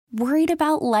Worried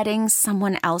about letting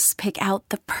someone else pick out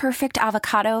the perfect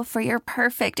avocado for your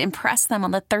perfect impress them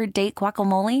on the third date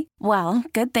guacamole? Well,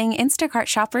 good thing Instacart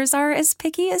shoppers are as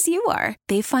picky as you are.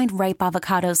 They find ripe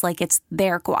avocados like it's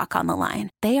their guac on the line.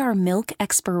 They are milk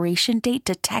expiration date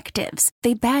detectives.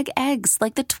 They bag eggs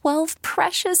like the 12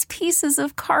 precious pieces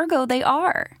of cargo they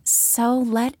are. So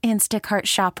let Instacart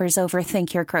shoppers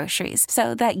overthink your groceries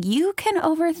so that you can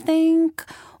overthink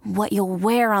what you'll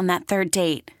wear on that third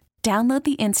date. Download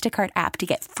the Instacart app to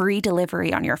get free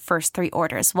delivery on your first 3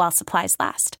 orders while supplies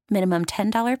last. Minimum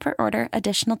 $10 per order.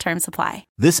 Additional terms apply.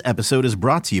 This episode is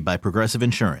brought to you by Progressive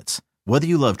Insurance. Whether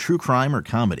you love true crime or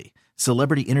comedy,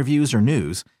 celebrity interviews or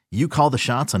news, you call the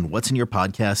shots on what's in your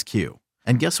podcast queue.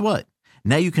 And guess what?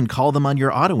 Now you can call them on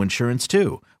your auto insurance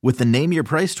too with the Name Your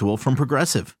Price tool from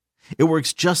Progressive. It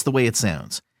works just the way it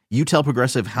sounds. You tell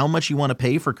Progressive how much you want to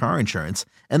pay for car insurance,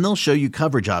 and they'll show you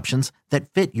coverage options that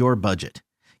fit your budget.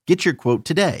 Get your quote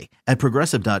today at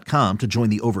Progressive.com to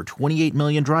join the over 28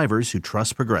 million drivers who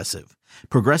trust Progressive.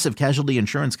 Progressive Casualty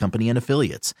Insurance Company and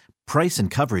Affiliates. Price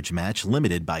and coverage match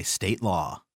limited by state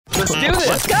law. Let's do this.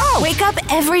 Let's go. Wake up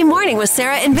every morning with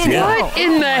Sarah and Vinny. What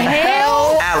in the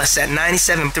hell? Alice at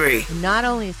 97.3. Not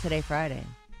only is today Friday,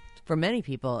 for many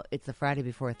people, it's the Friday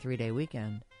before a 3-day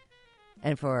weekend.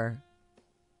 And for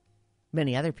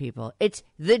many other people, it's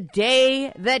the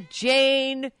day that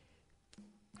Jayn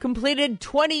completed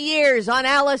 20 years on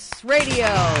Alice Radio.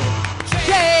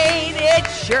 Jayn,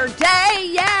 it's your day,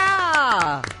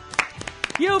 yeah!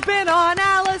 You've been on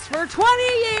Alice for 20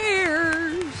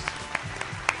 years.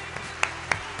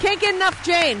 Can't get enough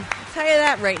Jayn. I'll tell you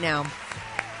that right now.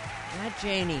 Not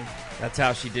Janie. That's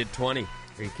how she did 20.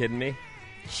 Are you kidding me?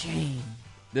 Jayn.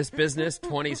 This business,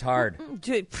 20's hard.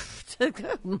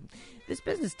 This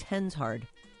business 10's hard.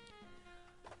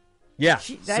 Yeah,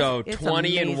 so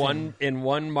 20 amazing. in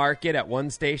one market at one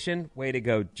station. Way to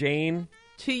go, Jayn.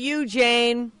 To you,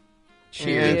 Jayn.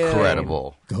 Cheers.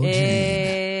 Incredible. Go,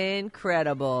 Jayn.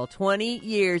 Incredible. 20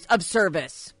 years of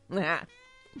service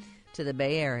to the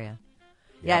Bay Area.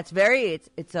 Yep. Yeah,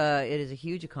 it is a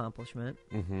huge accomplishment.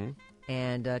 Mm-hmm.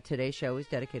 And today's show is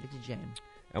dedicated to Jayn.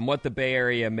 And what the Bay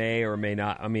Area may or may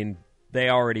not, I mean, they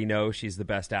already know she's the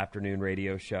best afternoon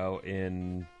radio show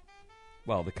in,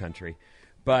 well, the country.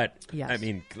 But, yes. I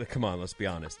mean, come on, let's be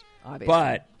honest. Obviously.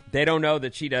 But they don't know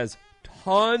that she does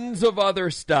tons of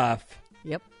other stuff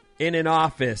in an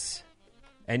office,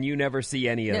 and you never see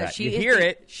any of that. You hear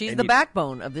it. She's the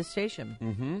backbone of this station.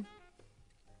 Mm-hmm.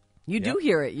 You do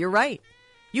hear it. You're right.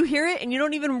 You hear it, and you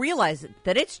don't even realize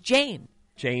that it's Jayn.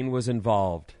 Jayn was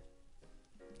involved.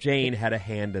 Jayn had a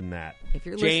hand in that. If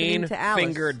you're listening to Alice,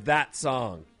 fingered that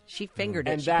song. She fingered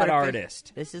it. And that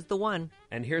artist. This is the one.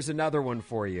 And here's another one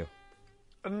for you.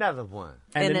 Another one.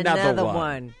 And another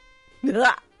one.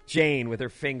 Jayn with her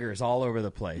fingers all over the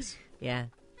place. Yeah.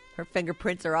 Her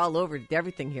fingerprints are all over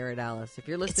everything here at Alice. If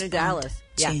you're listening to Alice.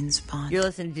 Jane's Bond. You're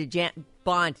listening to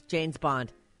Jane's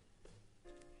Bond.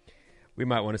 We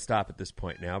might want to stop at this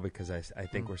point now because I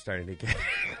think we're starting to get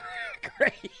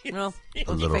crazy. Well,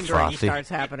 a little fingering frothy starts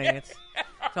happening. It's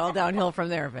all downhill from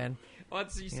there, Vin.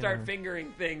 Once you start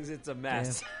fingering things, it's a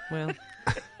mess. Yeah. Well...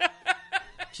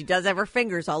 She does have her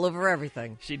fingers all over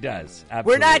everything. She does.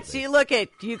 Absolutely. We're not. See, look at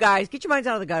you guys. Get your minds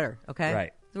out of the gutter, okay?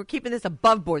 Right. We're keeping this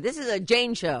above board. This is a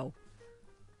Jayn show.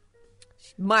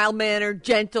 Mild-mannered,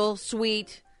 gentle,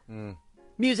 sweet,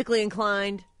 musically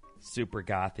inclined. Super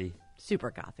gothy.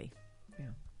 Super gothy. Yeah.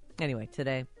 Anyway,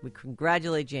 today we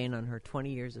congratulate Jayn on her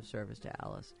 20 years of service to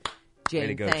Alice.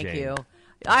 Jayn, thank you.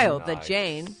 I hope that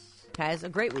Jayn has a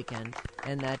great weekend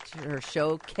and that her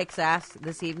show kicks ass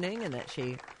this evening and that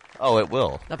she... Oh, it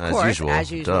will. Of as course, usual.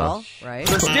 as usual, right?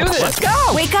 Let's do this. Let's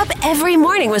go. Wake up every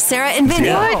morning with Sarah and Vinny.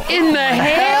 What in the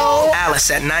hell?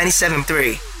 Alice at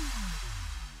 97.3.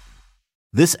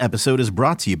 This episode is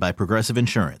brought to you by Progressive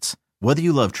Insurance. Whether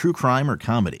you love true crime or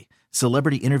comedy,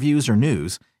 celebrity interviews or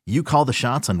news, you call the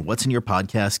shots on what's in your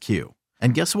podcast queue.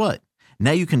 And guess what?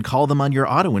 Now you can call them on your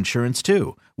auto insurance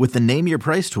too with the Name Your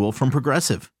Price tool from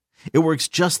Progressive. It works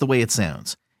just the way it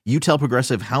sounds. You tell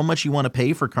Progressive how much you want to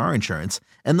pay for car insurance,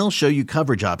 and they'll show you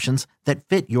coverage options that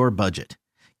fit your budget.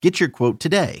 Get your quote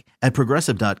today at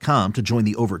Progressive.com to join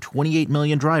the over 28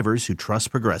 million drivers who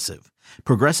trust Progressive.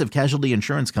 Progressive Casualty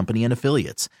Insurance Company and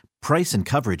Affiliates. Price and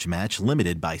coverage match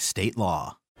limited by state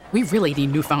law. We really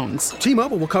need new phones.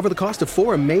 T-Mobile will cover the cost of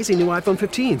 4 amazing new iPhone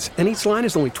 15s, and each line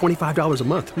is only $25 a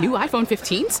month. New iPhone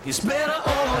 15s? It's better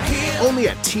over here. Only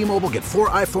at T-Mobile, get 4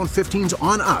 iPhone 15s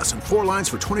on us and 4 lines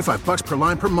for $25 per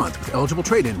line per month with eligible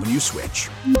trade-in when you switch.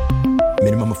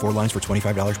 Minimum of 4 lines for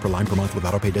 $25 per line per month with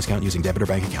autopay discount using debit or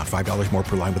bank account. $5 more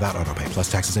per line without autopay,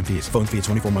 plus taxes and fees. Phone fee at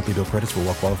 24 monthly bill credits for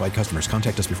well qualified customers.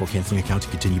 Contact us before canceling account to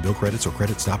continue bill credits or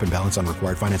credit stop and balance on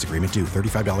required finance agreement due.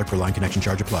 $35 per line connection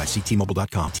charge applies. See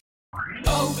T-Mobile.com.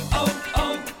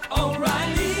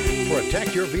 O'Reilly.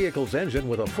 Protect your vehicle's engine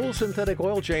with a full synthetic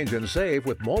oil change and save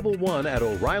with Mobile One at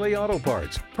O'Reilly Auto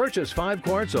Parts. Purchase 5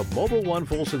 quarts of Mobile One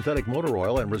full synthetic motor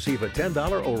oil and receive a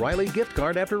 $10 O'Reilly gift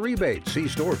card after rebate. See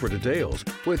store for details.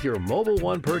 With your Mobile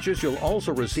One purchase, you'll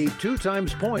also receive 2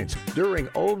 times points during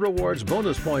O Rewards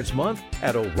Bonus Points Month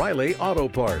at O'Reilly Auto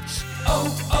Parts.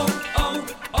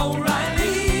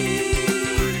 O'Reilly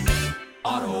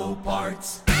Auto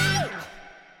Parts.